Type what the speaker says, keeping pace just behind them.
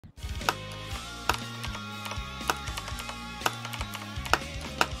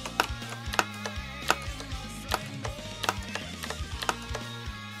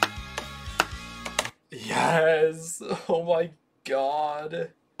Yes! Oh my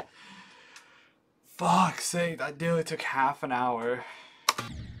god. Fuck's sake, that nearly took half an hour.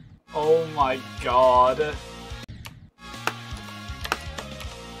 Oh my god.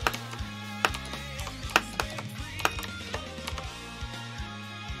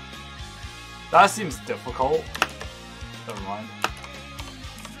 That seems difficult. Never mind.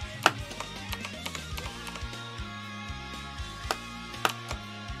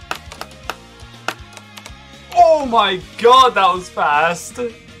 Oh my god, that was fast!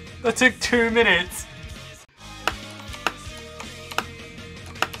 That took 2 minutes!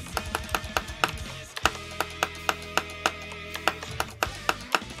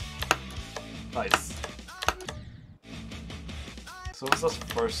 Nice. So what's this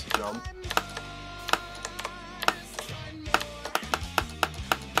first jump?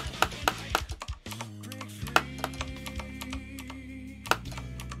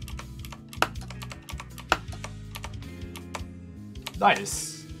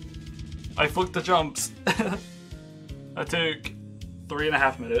 Nice. I flicked the jumps. That took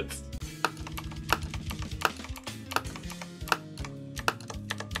 3.5 minutes.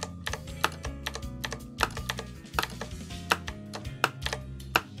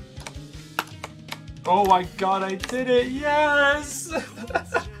 Oh my god, I did it! Yes!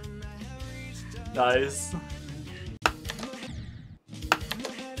 Nice.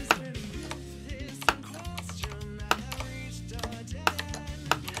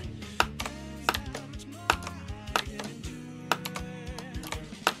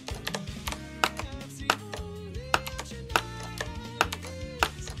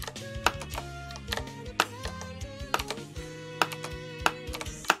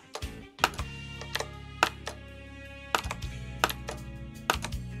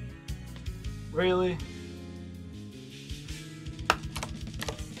 Really?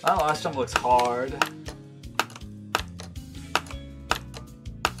 That last jump looks hard.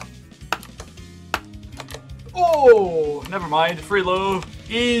 Oh, never mind. Free low.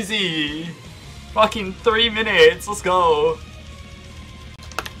 Easy. Fucking 3 minutes. Let's go.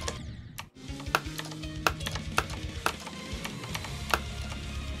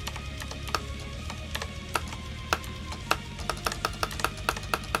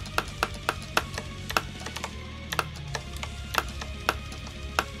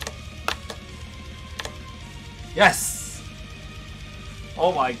 Yes!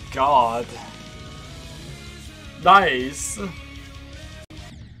 Oh my god. Nice!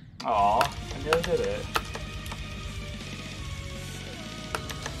 Aw, I nearly did it.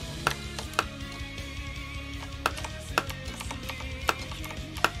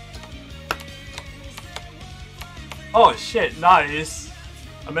 Oh shit, nice!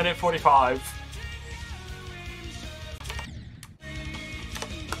 1:45.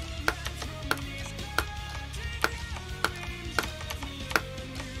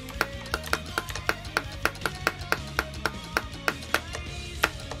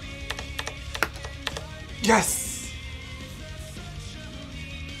 Yes!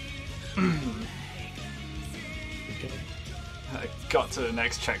 Okay. I got to the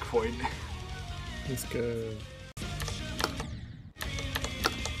next checkpoint. Let's go.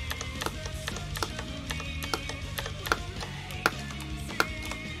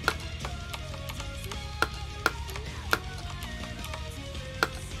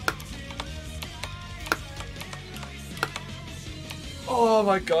 Oh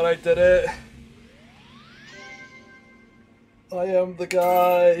my god, I did it! I am the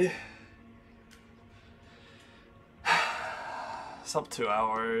guy. Sub 2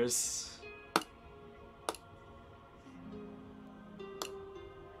 hours.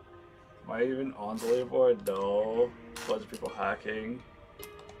 Am I even on the leaderboard? No. Bunch of people hacking.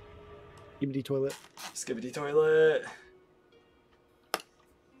 Skibbity toilet. Skibbity toilet.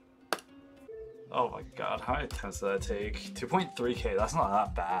 Oh my god, how many attempts did that take? 2.3k, that's not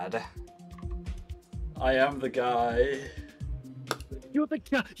that bad. I am the guy. You're the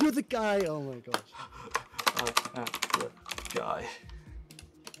guy! You're the guy! Oh my gosh. I am the guy.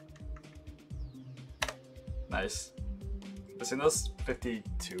 Nice. I've seen those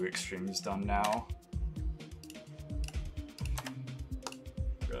 52 extremes done now.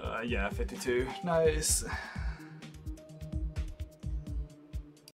 Yeah, 52. Nice.